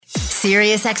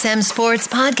SiriusXM Sports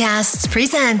Podcasts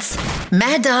presents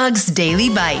Mad Dog's Daily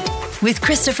Bite with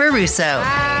Christopher Russo.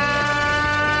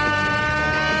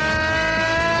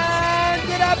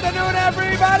 Good afternoon,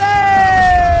 everybody!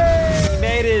 He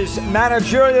made his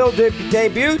managerial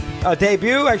debut,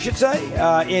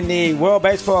 in the World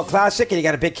Baseball Classic, and he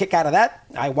got a big kick out of that.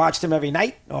 I watched him every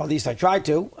night, or at least I tried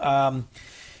to.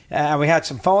 And we had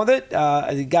some fun with it.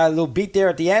 He got a little beat there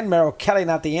at the end. Merrill Kelly,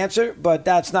 not the answer, but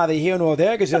that's neither here nor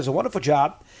there because he does a wonderful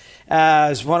job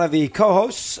as one of the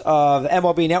co-hosts of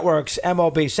MLB Network's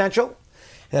MLB Central.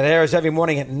 That airs every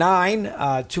morning at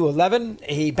 9 to 11.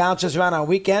 He bounces around on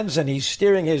weekends, and he's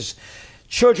steering his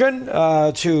children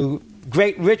to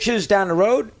great riches down the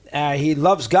road. He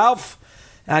loves golf,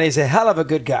 and he's a hell of a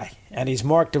good guy. And he's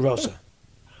Mark DeRosa.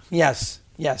 Yes.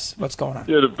 What's going on?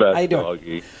 You're the best, How you doing?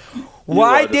 Doggy.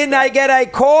 Why didn't I get a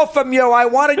call from you? I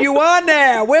wanted you on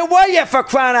there. Where were you, for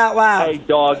crying out loud? Hey,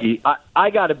 Doggy, I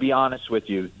got to be honest with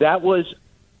you. That was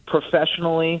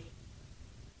professionally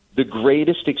the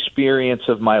greatest experience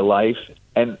of my life.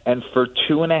 And for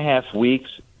 2.5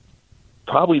 weeks,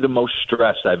 probably the most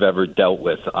stress I've ever dealt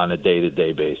with on a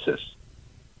day-to-day basis.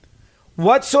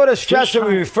 What sort of stress are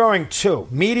we referring to?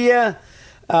 Media?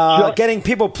 Getting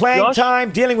people playing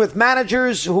time, dealing with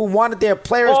managers who wanted their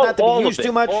players not to be used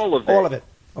too much? All of it.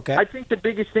 Okay. I think the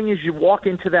biggest thing is you walk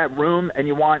into that room and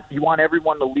you want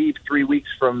everyone to leave 3 weeks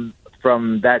from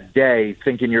that day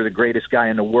thinking you're the greatest guy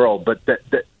in the world. But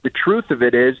the truth of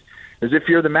it is if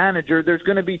you're the manager, there's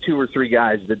going to be 2 or 3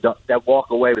 guys that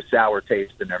walk away with sour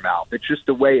taste in their mouth. It's just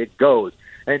the way it goes.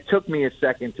 And it took me a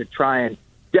second to try and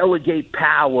delegate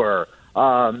power,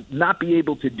 not be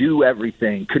able to do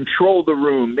everything, control the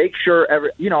room, make sure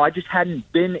I just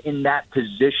hadn't been in that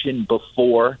position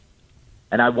before,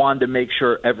 and I wanted to make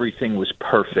sure everything was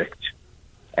perfect.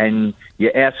 And you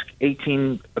ask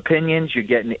 18 opinions, you're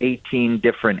getting 18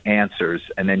 different answers,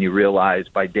 and then you realize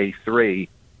by day 3,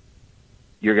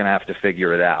 you're going to have to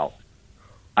figure it out.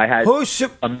 I had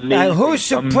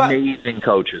amazing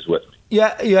coaches with me.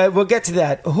 Yeah, we'll get to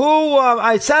that.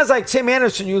 It sounds like Tim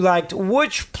Anderson you liked.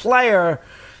 Which player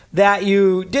that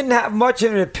you didn't have much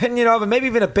of an opinion of, and maybe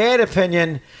even a bad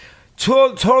opinion,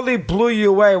 totally blew you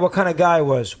away? What kind of guy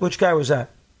was? Which guy was that?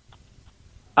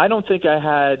 I don't think I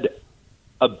had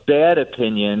a bad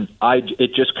opinion.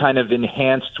 It just kind of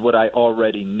enhanced what I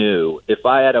already knew. If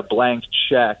I had a blank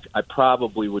check, I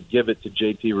probably would give it to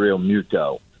JT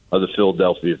Realmuto of the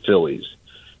Philadelphia Phillies.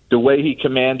 The way he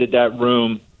commanded that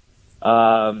room,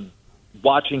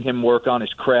 watching him work on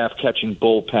his craft, catching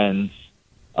bullpens.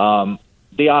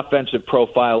 The offensive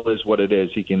profile is what it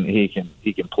is. He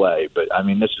can play. But I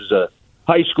mean, this is a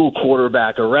high school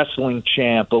quarterback, a wrestling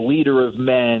champ, a leader of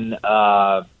men.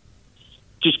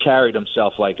 Just carried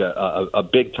himself like a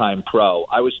big time pro.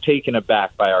 I was taken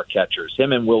aback by our catchers.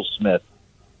 Him and Will Smith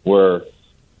were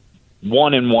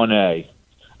 1 and 1A.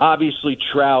 Obviously,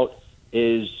 Trout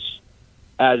is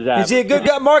as Is he a good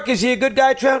guy, Mark? Is he a good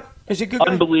guy, Trout? Is he a good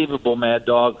guy? Unbelievable, Mad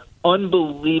Dog.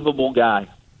 Unbelievable guy.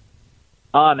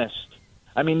 Honest.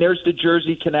 I mean, there's the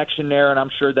Jersey connection there, and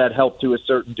I'm sure that helped to a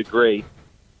certain degree.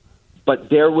 But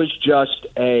there was just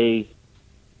a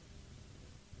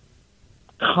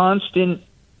constant,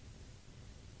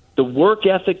 the work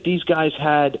ethic these guys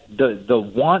had, the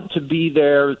want to be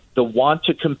there, the want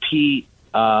to compete,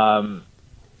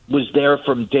 was there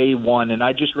from day one. And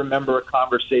I just remember a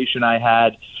conversation I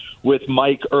had with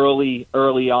Mike early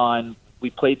on. We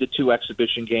played the 2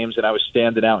 exhibition games, and I was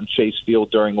standing out in Chase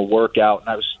Field during a workout, and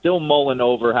I was still mulling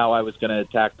over how I was going to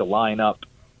attack the lineup.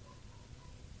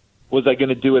 Was I going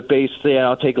to do it based,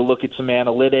 I'll take a look at some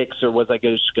analytics, or was I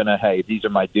just going to, hey, these are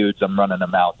my dudes, I'm running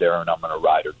them out there, and I'm going to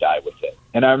ride or die with it?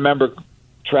 And I remember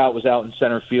Trout was out in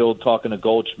center field talking to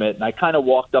Goldschmidt, and I kind of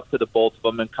walked up to the both of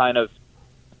them and kind of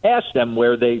asked them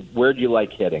where do you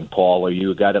like hitting, Paul? Are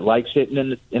you a guy that likes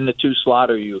hitting in the 2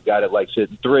 slot, or are you a guy that likes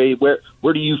hitting 3? Where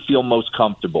do you feel most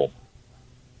comfortable?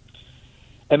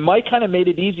 And Mike kind of made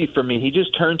it easy for me. He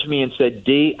just turned to me and said,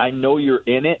 D, I know you're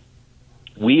in it.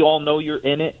 We all know you're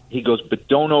in it. He goes, but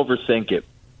don't overthink it.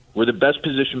 We're the best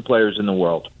position players in the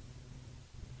world.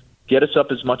 Get us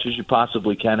up as much as you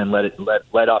possibly can and let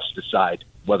us decide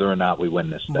whether or not we win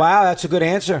this thing. Wow, that's a good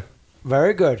answer.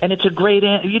 Very good. And it's a great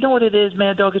answer. You know what it is,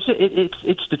 Mad Dog? It's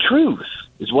the truth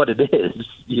is what it is,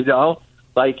 you know?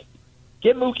 Like,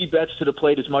 get Mookie Betts to the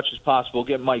plate as much as possible.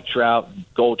 Get Mike Trout,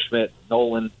 Goldschmidt,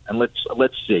 Nolan, and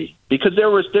let's see. Because there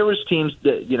was teams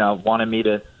that, wanted me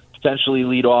to potentially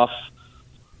lead off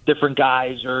different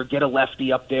guys or get a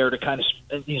lefty up there to kind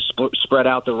of spread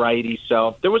out the righty.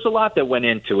 So there was a lot that went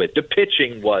into it. The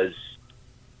pitching was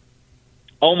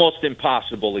almost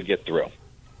impossible to get through.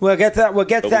 We'll get to that. We'll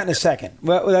get to that in a second.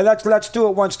 Well, let's do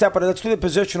it one step at a. Let's do the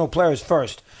positional players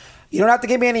first. You don't have to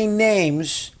give me any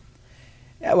names.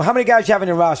 How many guys do you have in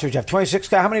your roster, Jeff? 26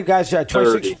 guys. How many guys? 26.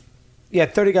 30. Yeah,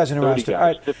 30 guys in the roster. Guys, all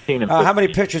right. 15 and 15. How many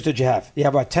pitchers did you have? You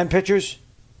have about 10 pitchers.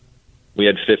 We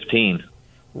had 15.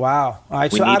 Wow. All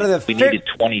right. We needed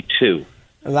 22.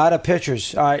 A lot of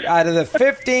pitchers. All right. Out of the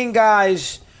 15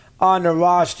 guys on the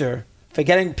roster for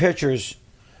getting pitchers,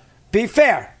 be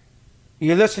fair.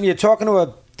 You're talking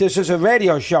to this is a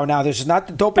radio show now. This is not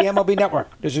the Dopey MLB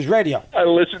Network. This is radio. I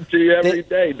listen to you every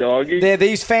day, doggy.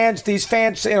 These fans, these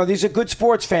are good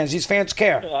sports fans. These fans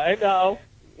care. I know.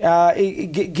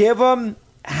 Give them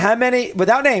how many,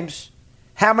 without names,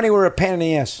 how many were a pain in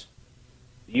the ass?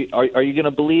 Are you going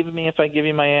to believe me if I give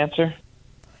you my answer?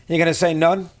 You're going to say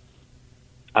none?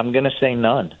 I'm going to say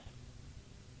none.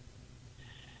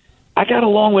 I got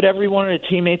along with every one of the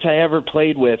teammates I ever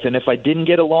played with, and if I didn't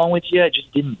get along with you, I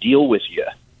just didn't deal with you.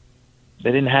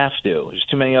 They didn't have to. There's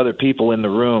too many other people in the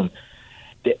room.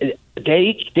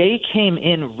 They came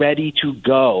in ready to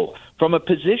go. From a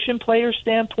position player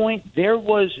standpoint, there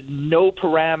was no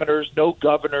parameters, no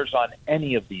governors on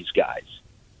any of these guys.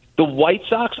 The White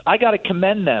Sox, I got to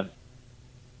commend them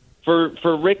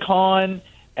for Rick Hahn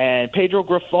and Pedro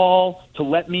Grifol to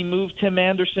let me move Tim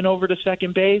Anderson over to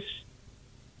second base.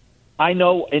 I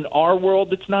know in our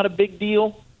world it's not a big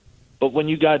deal, but when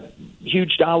you got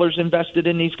huge dollars invested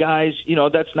in these guys,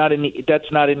 that's not an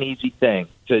easy thing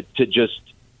to just.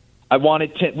 I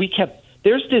wanted to.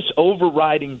 There's this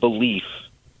overriding belief.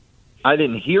 I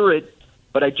didn't hear it,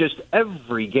 but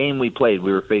every game we played,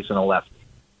 we were facing a lefty.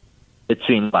 It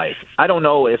seemed like. I don't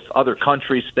know if other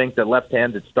countries think that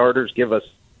left-handed starters give us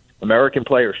American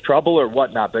players trouble or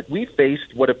whatnot, but we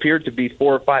faced what appeared to be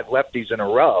 4 or 5 lefties in a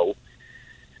row.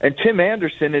 And Tim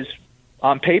Anderson is,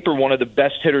 on paper, one of the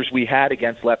best hitters we had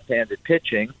against left-handed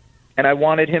pitching. And I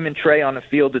wanted him and Trey on the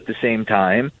field at the same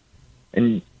time.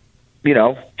 And,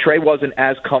 Trey wasn't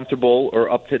as comfortable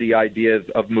or up to the idea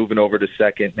of moving over to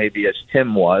second maybe as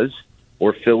Tim was,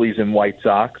 or Phillies and White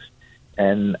Sox.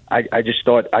 And I just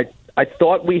thought I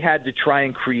thought we had to try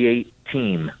and create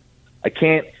team. I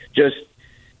can't just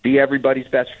be everybody's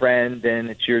best friend and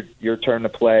it's your turn to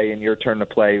play and your turn to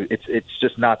play. It's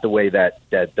just not the way that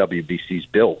WBC's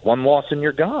built. One loss and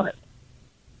you're gone.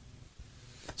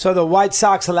 So the White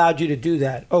Sox allowed you to do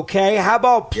that. Okay, how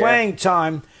about playing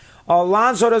time?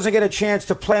 Alonso doesn't get a chance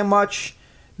to play much.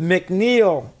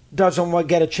 McNeil doesn't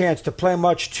get a chance to play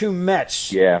much. 2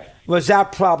 Mets. Yeah. Was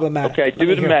that problematic? Okay,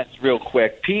 do the Mets real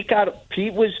quick. Pete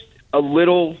was a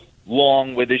little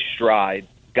long with his stride.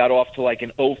 Got off to like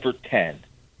an 0 for 10.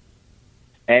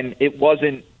 And it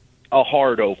wasn't a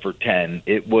hard 0 for 10.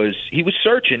 He was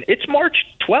searching. It's March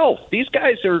 12th. These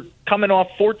guys are coming off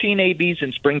 14 ABs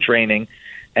in spring training,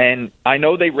 and I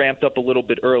know they ramped up a little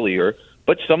bit earlier,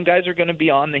 but some guys are going to be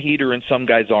on the heater and some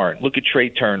guys aren't. Look at Trey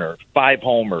Turner, 5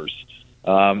 homers.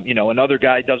 Another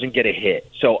guy doesn't get a hit.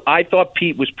 So I thought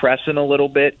Pete was pressing a little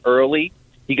bit early.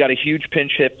 He got a huge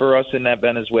pinch hit for us in that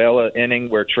Venezuela inning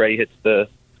where Trey hits the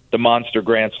monster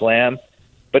grand slam.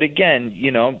 But again,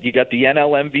 you got the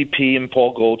NL MVP and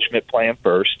Paul Goldschmidt playing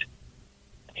first.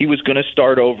 He was going to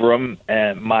start over him,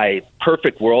 and my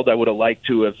perfect world, I would have liked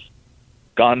to have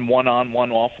gone 1 on,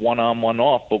 1 off, 1 on, 1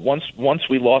 off. But once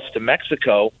we lost to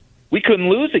Mexico, we couldn't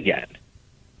lose again.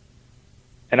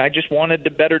 And I just wanted the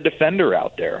better defender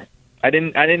out there. I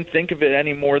didn't think of it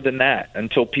any more than that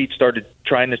until Pete started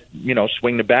trying to,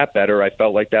 swing the bat better. I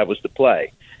felt like that was the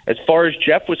play. As far as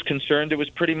Jeff was concerned, it was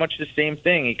pretty much the same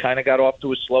thing. He kind of got off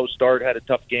to a slow start, had a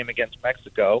tough game against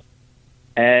Mexico,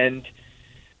 and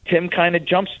Tim kind of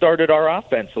jump-started our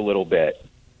offense a little bit.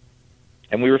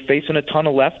 And we were facing a ton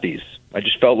of lefties. I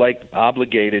just felt like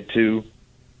obligated to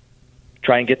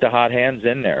try and get the hot hands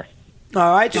in there.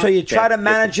 All right, so you try to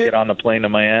manage it. Get on the plane to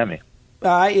Miami. All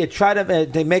right, you try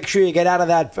to make sure you get out of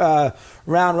that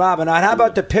round robin. All right, how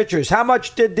about the pitchers? How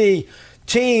much did the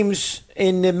teams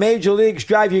in the major leagues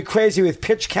drive you crazy with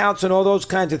pitch counts and all those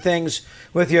kinds of things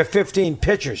with your 15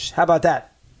 pitchers? How about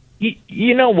that?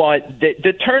 You know what?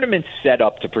 The tournament's set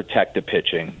up to protect the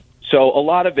pitching. So a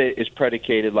lot of it is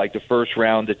predicated, like the first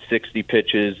round at 60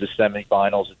 pitches, the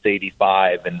semifinals at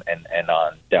 85, and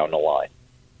on down the line.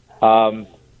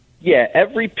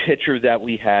 Every pitcher that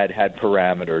we had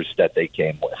parameters that they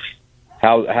came with.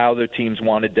 How their teams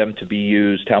wanted them to be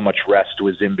used, how much rest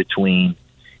was in between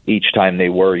each time they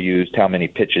were used, how many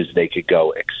pitches they could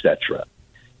go, etc.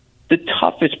 The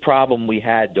toughest problem we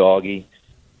had, Doggy,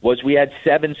 was we had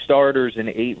 7 starters and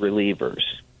 8 relievers.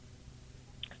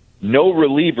 No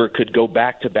reliever could go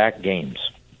back-to-back games.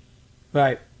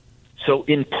 Right. So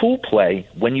in pool play,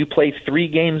 when you play 3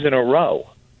 games in a row,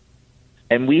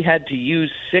 and we had to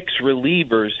use 6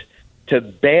 relievers to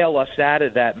bail us out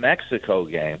of that Mexico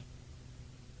game.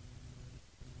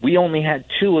 We only had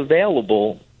 2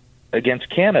 available against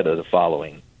Canada the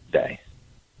following day.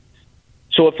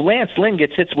 So if Lance Lynn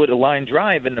gets hits with a line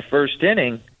drive in the first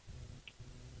inning,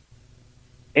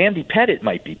 Andy Pettitte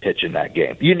might be pitching that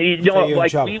game. You know,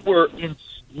 like we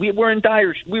were in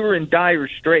dire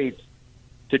straits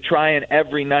to try and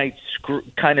every night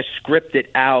kind of script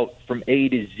it out from A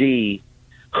to Z.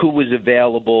 Who was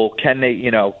available? Can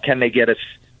they get us?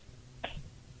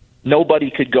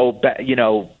 Nobody could go back,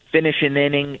 finish an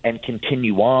inning and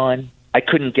continue on. I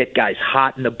couldn't get guys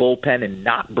hot in the bullpen and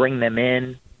not bring them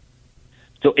in.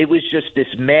 So it was just this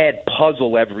mad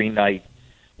puzzle every night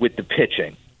with the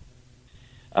pitching.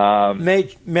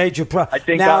 Major problem. I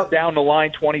think now, down the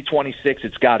line, 2026,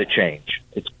 it's got to change.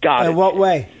 It's got to. In what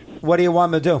way? What do you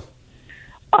want them to do?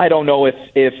 I don't know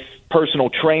if personal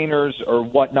trainers or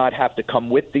whatnot have to come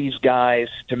with these guys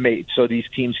to make so these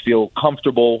teams feel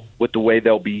comfortable with the way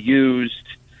they'll be used.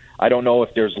 I don't know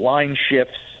if there's line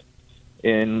shifts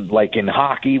in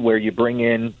hockey where you bring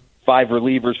in 5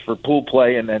 relievers for pool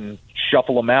play and then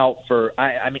shuffle them out for.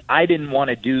 I mean, I didn't want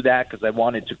to do that because I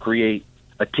wanted to create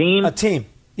a team. A team,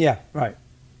 yeah, right.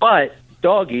 But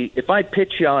Doggy, if I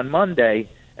pitch you on Monday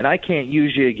and I can't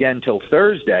use you again till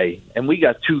Thursday, and we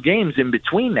got 2 games in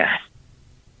between that,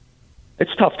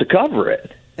 it's tough to cover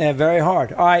it. Yeah, very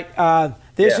hard. All right,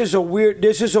 this is a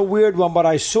weird one, but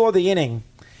I saw the inning,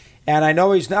 and I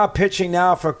know he's now pitching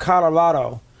now for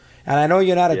Colorado, and I know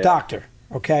you're not a doctor,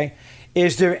 okay?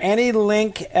 Is there any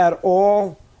link at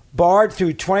all? Bard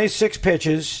threw 26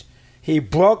 pitches. He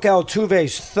broke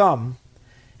Altuve's thumb,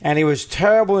 and he was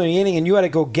terrible in the inning, and you had to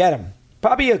go get him.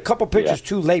 Probably a couple pitches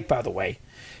too late, by the way.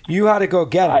 You had to go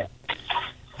get him.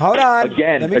 Hold on.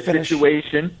 Again, let me finish.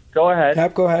 Situation. Go ahead.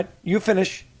 Yep, go ahead. You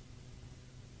finish.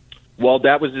 Well,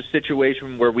 that was a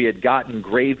situation where we had gotten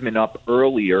Graveman up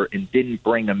earlier and didn't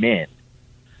bring him in.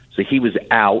 So he was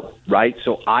out, right?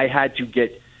 So I had to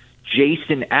get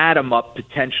Jason Adam up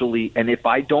potentially, and if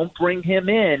I don't bring him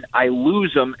in, I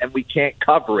lose him and we can't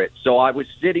cover it. So I was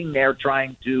sitting there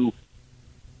trying to,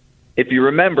 if you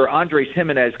remember, Andres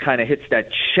Jimenez kind of hits that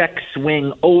check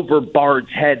swing over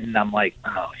Bard's head, and I'm like,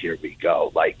 oh, here we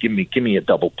go. Like, give me a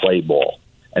double play ball.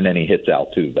 And then he hits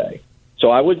Altuve. So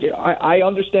I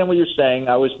understand what you're saying.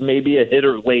 I was maybe a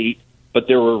hitter late, but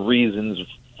there were reasons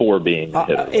for being a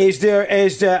hitter. Is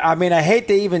there? I mean, I hate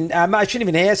to even. I shouldn't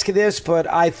even ask you this, but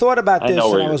I thought about this and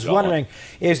I was wondering: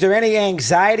 is there any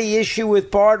anxiety issue with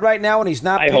Bard right now when he's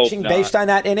not pitching based on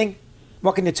that inning?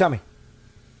 What can you tell me?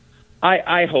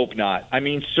 I hope not. I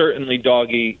mean, certainly,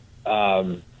 Doggy.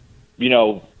 After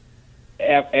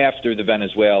the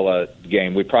Venezuela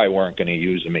game, we probably weren't going to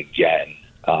use him again.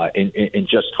 In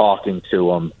just talking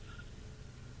to him,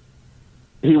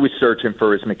 he was searching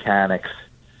for his mechanics.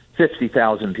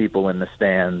 50,000 people in the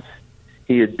stands.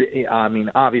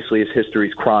 Obviously his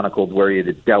history's chronicled where he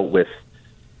had dealt with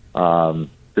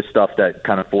the stuff that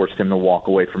kind of forced him to walk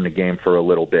away from the game for a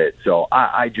little bit. So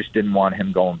I just didn't want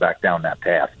him going back down that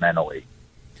path mentally.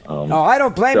 No, I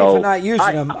don't blame you for not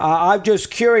using him. I'm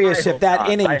just curious if that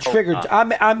inning triggered.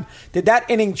 Did that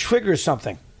inning trigger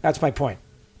something? That's my point.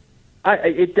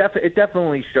 It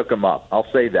definitely shook him up.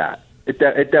 I'll say that. It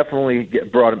definitely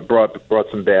brought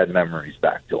some bad memories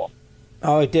back to him.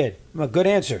 Oh, it did. Well, good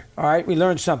answer. All right, we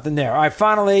learned something there. All right,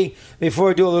 finally, before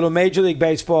we do a little Major League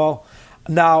Baseball,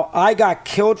 now I got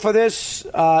killed for this.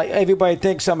 Everybody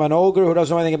thinks I'm an ogre who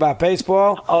doesn't know anything about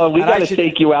baseball. Oh, we got to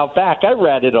take you out back. I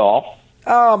read it all.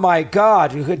 Oh, my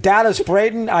God. Dallas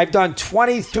Braden, I've done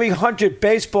 2,300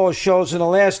 baseball shows in the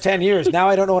last 10 years. Now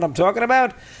I don't know what I'm talking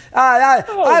about. I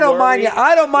don't mind you.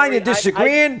 I don't mind you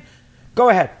disagreeing. Go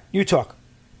ahead. You talk.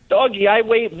 Doggy, I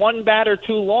wait one batter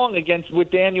too long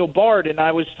with Daniel Bard, and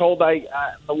I was told I'm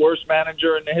the worst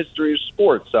manager in the history of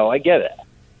sports, so I get it.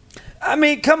 I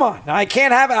mean, come on. I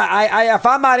can't have it. If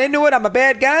I'm not into it, I'm a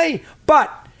bad guy.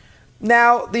 But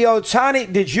now, the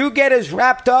Ohtani, did you get as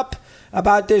wrapped up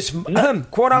about this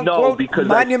quote-unquote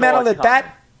monumental at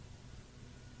bat?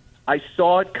 I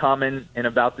saw it coming in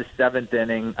about the 7th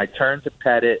inning. I turned to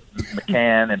Pettitte,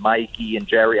 McCann, and Mikey, and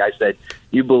Jerry. I said,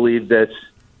 you believe this?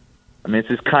 I mean,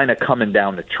 this is kind of coming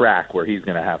down the track where he's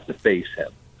going to have to face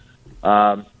him.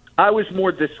 I was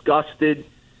more disgusted.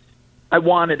 I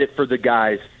wanted it for the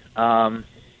guys.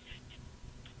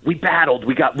 We battled.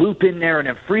 We got Loop in there, and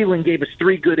then Freeland gave us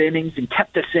 3 good innings and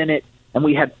kept us in it. And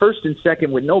we had first and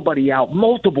second with nobody out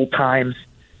multiple times.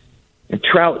 And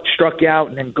Trout struck out,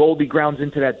 and then Goldie grounds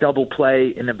into that double play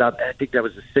in about, I think that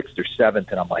was the 6th or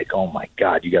 7th. And I'm like, oh, my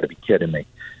God, you got to be kidding me.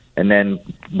 And then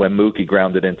when Mookie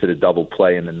grounded into the double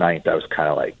play in the ninth, I was kind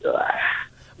of like, ugh.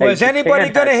 Was anybody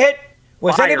going to hit?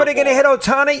 Was anybody going to hit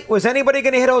Ohtani? Was anybody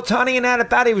going to hit Ohtani in that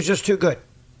at bat? He was just too good.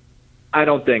 I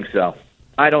don't think so.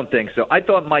 I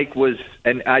thought Mike was,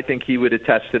 and I think he would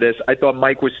attest to this. I thought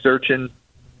Mike was searching.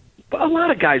 A lot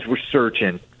of guys were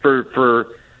searching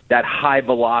for that high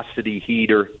velocity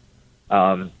heater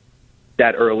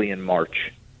that early in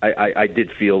March. I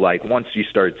did feel like once you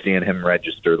started seeing him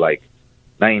register like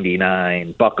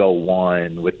 99, buck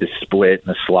 01 with the split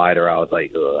and the slider, I was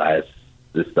like,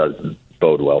 this doesn't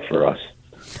bode well for us.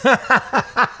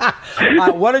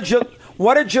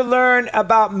 What did you learn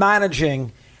about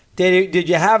managing? Did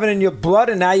you have it in your blood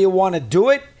and now you want to do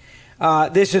it?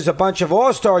 This is a bunch of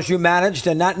all-stars you managed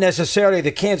and not necessarily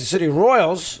the Kansas City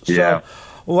Royals. So yeah.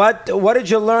 What did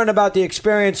you learn about the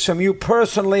experience from you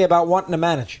personally about wanting to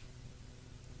manage?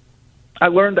 I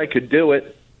learned I could do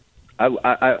it.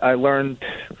 I learned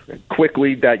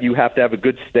quickly that you have to have a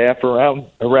good staff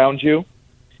around you.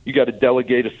 You got to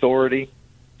delegate authority.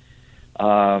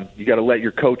 You got to let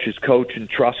your coaches coach and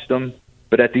trust them.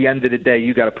 But at the end of the day,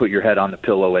 you got to put your head on the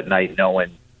pillow at night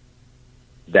knowing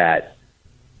that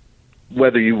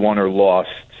whether you won or lost,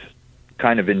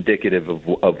 kind of indicative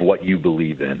of what you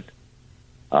believe in.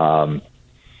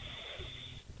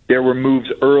 There were moves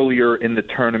earlier in the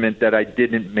tournament that I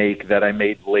didn't make that I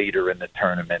made later in the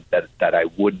tournament that I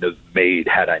wouldn't have made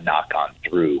had I not gone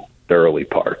through the early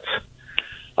parts.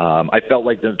 I felt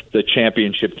like the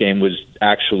championship game was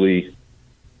actually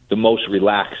the most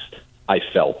relaxed I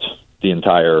felt the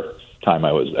entire time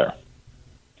I was there.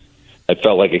 I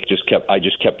felt like I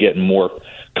just kept getting more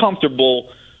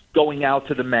comfortable going out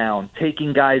to the mound,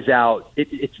 taking guys out.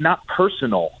 It's not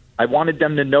personal. I wanted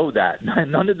them to know that.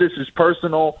 None of this is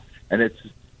personal, and it's,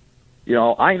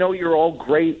 I know you're all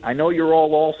great. I know you're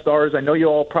all all-stars. I know you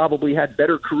all probably had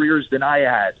better careers than I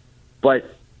had,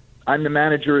 but I'm the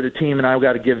manager of the team, and I've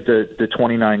got to give the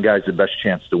 29 guys the best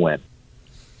chance to win.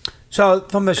 So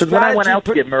from a strategy, when I went out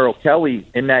to get Merrill Kelly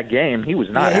in that game, he was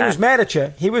not. Yeah, he was mad at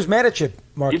you. He was mad at you,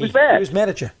 Marky. He was mad. He was mad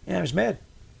at you. Yeah, he was mad.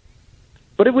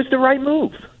 But it was the right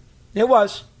move. It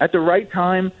was at the right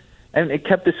time, and it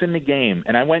kept us in the game.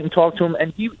 And I went and talked to him,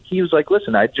 and he was like,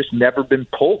 "Listen, I've just never been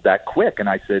pulled that quick." And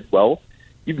I said, "Well,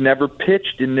 you've never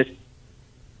pitched in this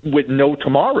with no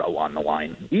tomorrow on the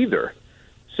line either."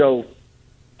 So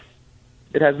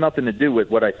it has nothing to do with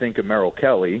what I think of Merrill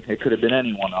Kelly. It could have been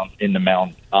anyone on the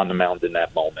mound in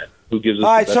that moment. Who gives us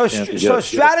all right? The best chance to So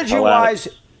strategy-wise,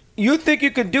 you think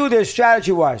you can do this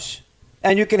strategy-wise,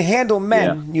 and you can handle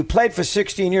men. Yeah. You played for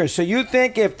 16 years, so you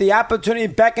think if the opportunity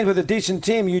beckoned with a decent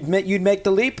team, you'd make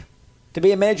the leap to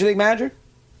be a major league manager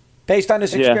based on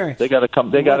this experience? They got to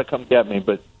come. They got to come get me,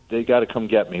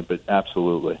 but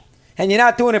absolutely. And you're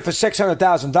not doing it for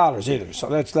 $600,000 either. So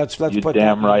let's You're put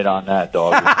damn that right on that,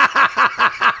 dog.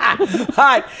 All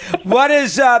right, what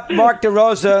is Mark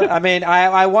DeRosa? I mean,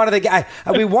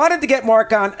 we wanted to get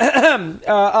Mark on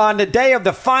on the day of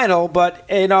the final, but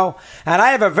and I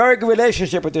have a very good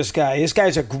relationship with this guy. This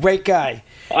guy's a great guy,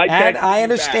 and I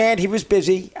understand he was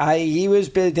busy. He was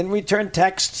busy, didn't return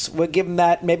texts. We'll give him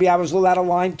that. Maybe I was a little out of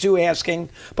line too, asking,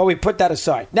 but we put that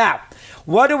aside. Now,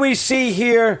 what do we see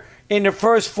here in the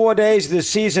first 4 days of the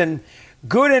season?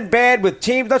 Good and bad with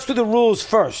teams. Let's do the rules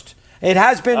first. It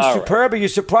has been superb. Right. Are you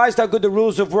surprised how good the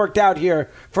rules have worked out here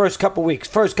first couple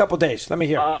days? Let me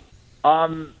hear.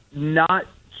 Not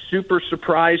super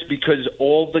surprised because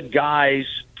all the guys,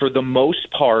 for the most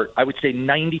part, I would say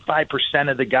 95%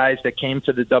 of the guys that came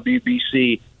to the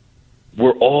WBC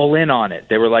were all in on it.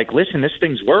 They were like, listen, this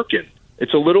thing's working.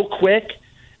 It's a little quick.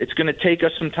 It's going to take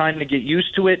us some time to get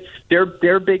used to it. Their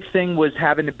big thing was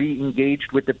having to be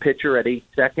engaged with the pitcher at 8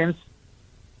 seconds.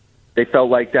 They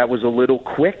felt like that was a little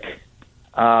quick.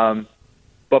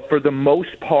 But for the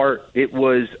most part, it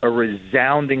was a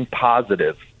resounding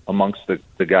positive amongst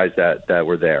the guys that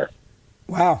were there.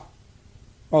 Wow.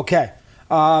 Okay.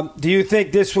 Do you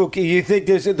think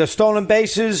the stolen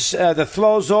bases, the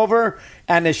flow's over,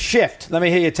 and the shift? Let me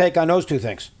hear your take on those two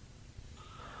things.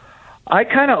 I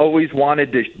kind of always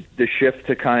wanted the shift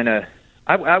to kind of –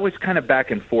 I was kind of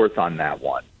back and forth on that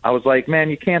one. I was like,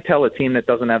 man, you can't tell a team that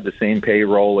doesn't have the same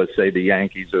payroll as, say, the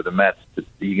Yankees or the Mets.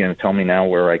 You're going to tell me now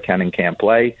where I can and can't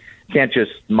play? You can't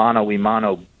just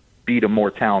mano-a-mano beat a more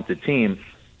talented team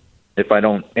if I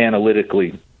don't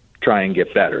analytically try and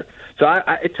get better. So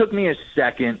it took me a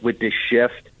second with this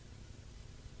shift.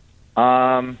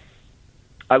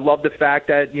 I love the fact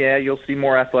that, you'll see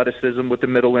more athleticism with the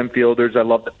middle infielders. I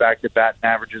love the fact that batting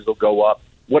averages will go up.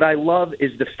 What I love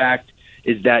is the fact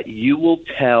is that you will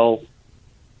tell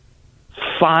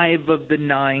 5 of the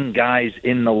 9 guys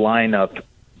in the lineup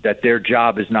that their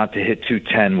job is not to hit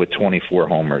 210 with 24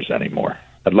 homers anymore.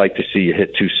 I'd like to see you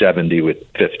hit 270 with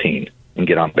 15 and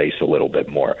get on base a little bit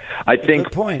more. I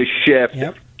think the shift,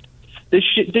 this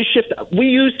shift, we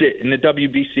used it in the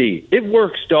WBC. It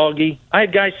works, doggy. I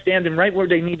had guys standing right where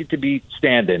they needed to be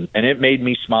standing, and it made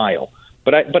me smile.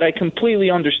 But I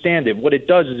completely understand it. What it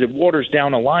does is it waters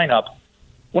down a lineup.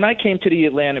 When I came to the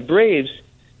Atlanta Braves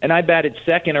and I batted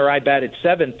second or I batted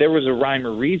seventh, there was a rhyme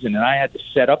or reason, and I had to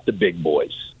set up the big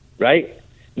boys, right?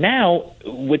 Now,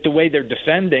 with the way they're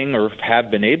defending or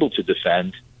have been able to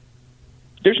defend,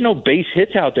 there's no base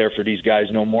hits out there for these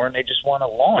guys no more, and they just want to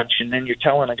launch, and then you're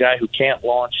telling a guy who can't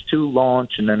launch to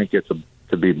launch, and then it gets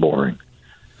to be boring.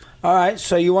 All right,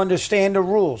 so you understand the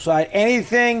rules. All right,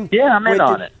 anything? Yeah, I'm in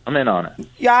on it.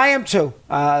 Yeah, I am too.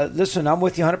 Listen, I'm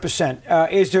with you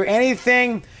 100%. Is there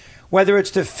anything, whether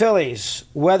it's the Phillies,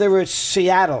 whether it's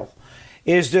Seattle,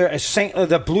 is there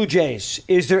the Blue Jays?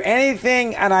 Is there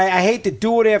anything, and I hate to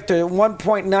do it after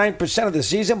 1.9% of the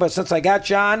season, but since I got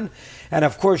John, and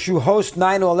of course you host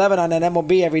 9 to 11 on an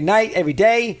MLB every night, every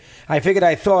day, I figured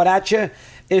I'd throw it at you.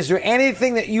 Is there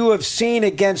anything that you have seen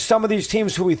against some of these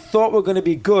teams who we thought were going to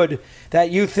be good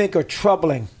that you think are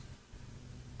troubling?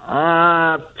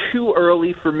 Too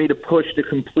early for me to push the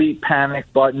complete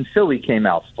panic button. Philly came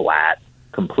out flat,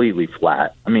 completely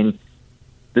flat. I mean,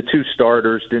 the two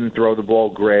starters didn't throw the ball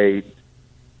great.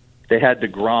 They had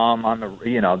DeGrom on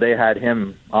the, they had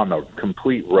him on the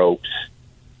complete ropes.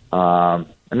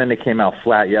 And then they came out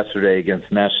flat yesterday against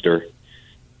Nestor.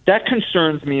 That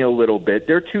concerns me a little bit.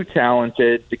 They're too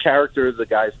talented. The character of the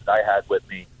guys that I had with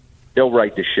me, they'll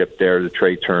right the ship there, the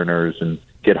Trey Turners, and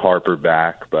get Harper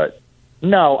back. But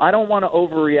no, I don't want to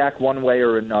overreact one way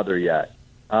or another yet.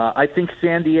 I think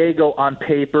San Diego on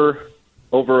paper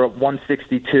over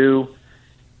 162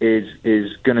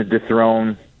 is going to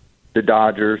dethrone the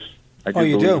Dodgers. I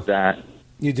do believe that.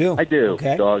 You do? I do,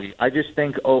 okay. Doggy. I just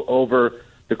think over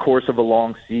the course of a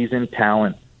long season,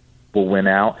 talent will win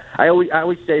out. I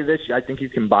always say this. I think you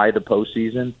can buy the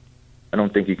postseason. I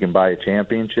don't think you can buy a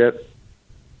championship.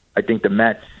 I think the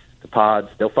Mets, the Pods,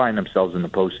 they'll find themselves in the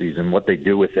postseason. What they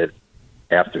do with it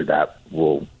after that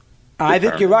will. I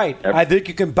think you're right. I think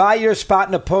you can buy your spot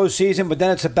in the postseason, but then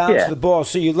it's a bounce of the ball.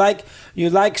 So you like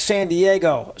San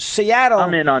Diego, Seattle.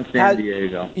 I'm in on San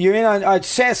Diego. You're in on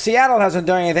Seattle. Hasn't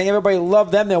done anything. Everybody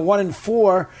loved them. They're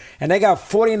 1-4, and they got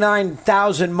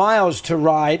 49,000 miles to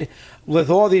ride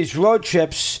with all these road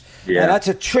trips. Yeah, and that's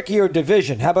a trickier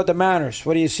division. How about the Mariners?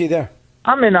 What do you see there?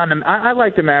 I'm in on them. I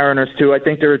like the Mariners too. I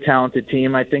think they're a talented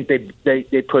team. I think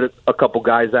they put a couple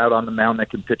guys out on the mound that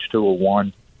can pitch to a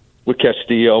 1. With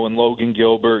Castillo and Logan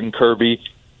Gilbert and Kirby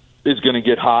is going to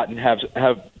get hot and have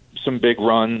some big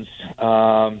runs.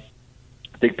 I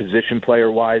think position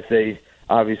player wise, they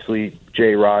obviously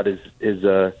J-Rod is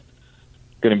going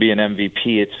to be an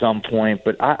MVP at some point.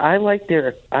 But I like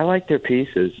their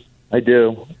pieces. I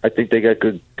do. I think they got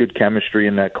good chemistry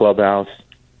in that clubhouse.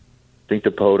 I think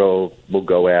Dipoto will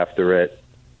go after it.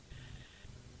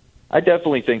 I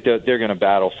definitely think that they're going to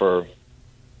battle for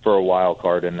a wild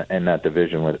card in that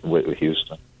division with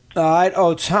Houston. All right,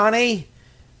 Ohtani.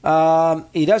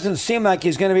 He doesn't seem like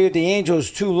he's going to be with the Angels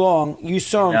too long. You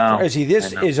saw him. No, is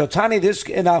Ohtani this?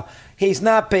 Now he's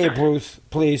not Babe Ruth.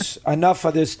 Please, enough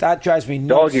of this. That drives me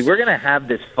nuts. Doggy, we're going to have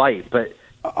this fight, but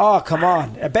oh come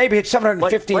on, Babe hit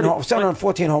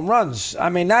 714 home runs. I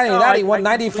mean, not only that, he won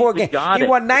 94 games. He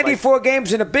won 94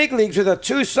 games in the big leagues with a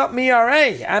 2-something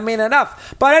ERA. I mean,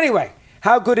 enough. But anyway,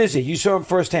 how good is he? You saw him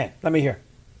firsthand. Let me hear.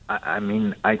 I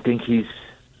mean, I think you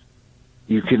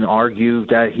can argue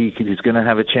that he's going to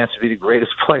have a chance to be the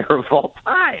greatest player of all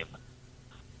time.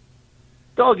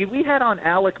 Doggy, we had on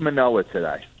Alek Manoah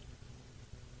today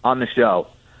on the show,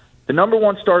 the number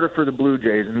 1 starter for the Blue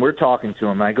Jays, and we're talking to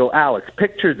him. I go, Alex,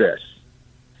 picture this.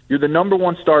 You're the number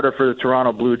 1 starter for the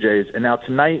Toronto Blue Jays, and now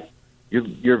tonight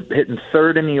you're hitting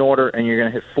 3rd in the order, and you're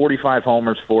going to hit 45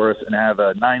 homers for us and have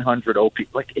a 900 OP.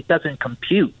 Like, it doesn't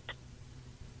compute.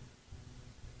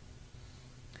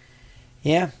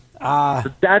 Yeah.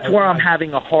 That's where I'm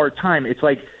having a hard time. It's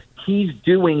like he's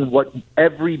doing what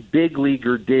every big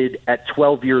leaguer did at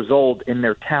 12 years old in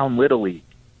their town Little League.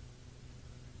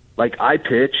 Like, I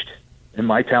pitched in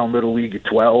my town Little League at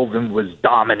 12 and was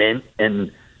dominant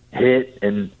and hit,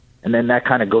 and then that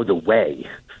kind of goes away.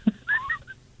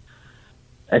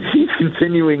 And he's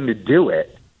continuing to do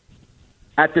it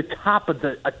at the top of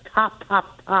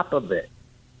top of it.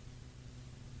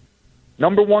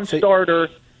 Number 1 starter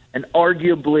and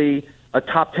arguably a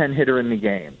top 10 hitter in the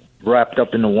game, wrapped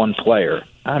up into one player.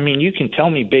 I mean, you can tell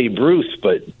me Babe Ruth,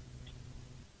 but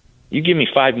you give me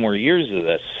 5 more years of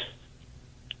this.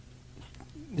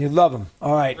 You love him.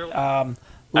 All right.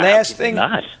 Last thing.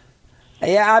 Not.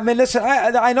 Yeah, I mean, listen,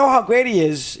 I know how great he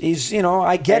is. He's,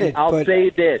 I get it. I'll say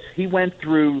this. He went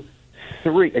through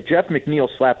 3. Jeff McNeil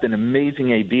slapped an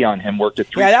amazing AB on him, worked a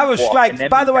 3. Yeah, that was strike.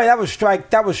 By the way, that was strike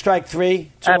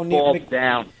 3. That ball's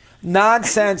down.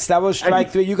 Nonsense. That was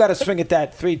strike 3. You got to swing at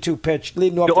that 3-2 pitch,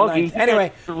 leading off the ninth.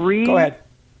 Anyway, go ahead.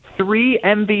 3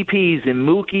 MVPs in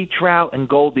Mookie, Trout, and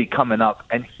Goldie coming up,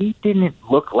 and he didn't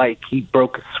look like he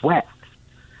broke a sweat.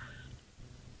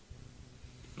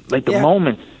 Like the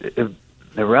moments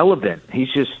irrelevant. He's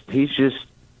just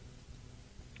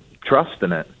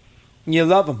trusting it. You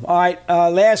love him. All right.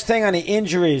 Last thing on the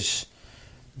injuries: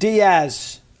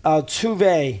 Diaz,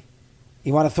 Altuve.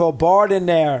 You want to throw Bard in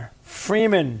there?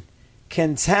 Freeman,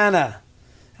 Quintana.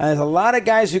 And there's a lot of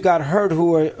guys who got hurt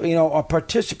who are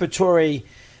participatory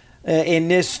in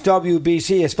this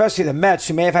WBC, especially the Mets,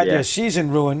 who may have had their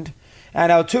season ruined.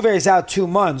 And Altuve is out 2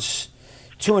 months,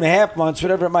 2.5 months,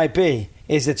 whatever it might be.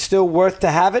 Is it still worth to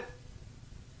have it?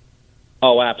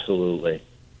 Oh, absolutely.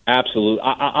 Absolutely.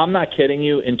 I'm not kidding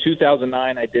you. In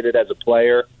 2009, I did it as a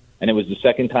player, and it was the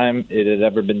second time it had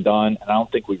ever been done, and I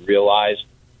don't think we realized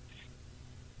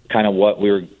kind of what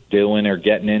we were doing or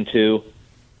getting into.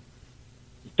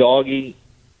 Doggy,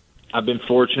 I've been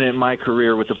fortunate in my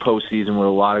career with the postseason with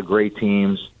a lot of great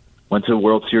teams. Went to the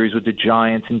World Series with the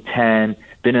Giants in 10,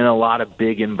 been in a lot of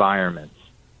big environments.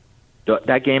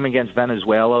 That game against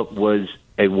Venezuela was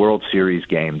a World Series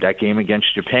game. That game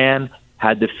against Japan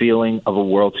had the feeling of a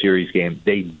World Series game.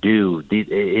 They do.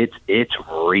 It's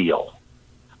real.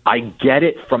 I get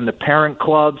it from the parent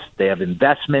clubs. They have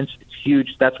investments. It's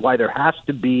huge. That's why there has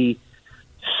to be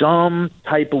some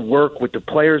type of work with the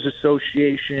Players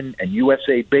Association and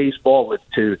USA Baseball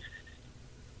to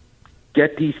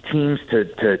get these teams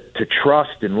to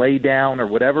trust and lay down or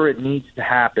whatever it needs to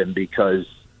happen, because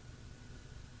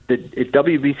the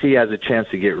WBC has a chance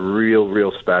to get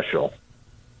real special.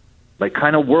 Like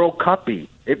kind of World Cup-y.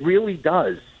 It really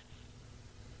does.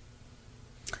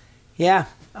 Yeah,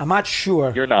 I'm not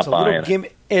sure. You're not buying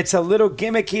it. It's a little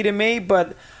gimmicky to me,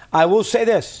 but I will say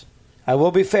this. I will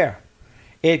be fair.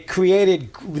 It created,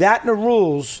 that and the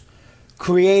rules,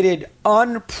 created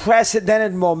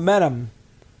unprecedented momentum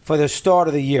for the start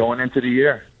of the year. Going into the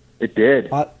year. It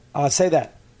did. I'll say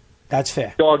that. That's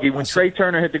fair. Doggy, when Trey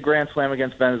Turner hit the grand slam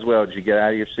against Venezuela, did you get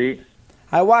out of your seat?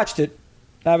 I watched it.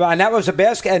 And that was a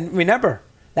basket. And remember,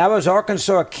 that was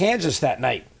Arkansas-Kansas that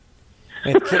night.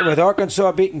 With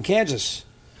Arkansas beating Kansas.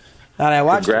 And I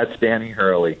watched Congrats, Danny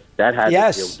Hurley. That had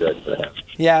to feel good for him.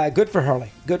 Yeah, good for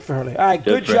Hurley. Good for Hurley. All right,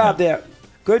 good job there.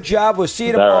 Good job. We'll see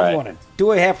you tomorrow morning.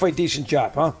 Do a halfway decent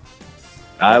job, huh?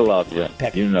 I love you.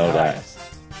 You know that. Right.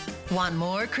 Want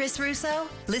more Chris Russo?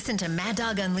 Listen to Mad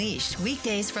Dog Unleashed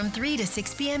weekdays from 3 to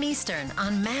 6 p.m. Eastern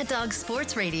on Mad Dog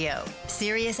Sports Radio,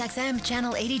 Sirius XM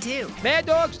Channel 82. Mad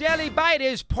Dog's Daily Bite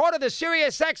is part of the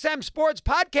Sirius XM Sports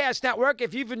Podcast Network.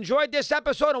 If you've enjoyed this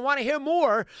episode and want to hear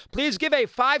more, please give a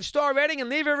 5-star rating and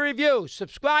leave a review.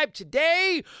 Subscribe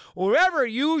today wherever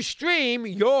you stream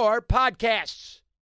your podcasts.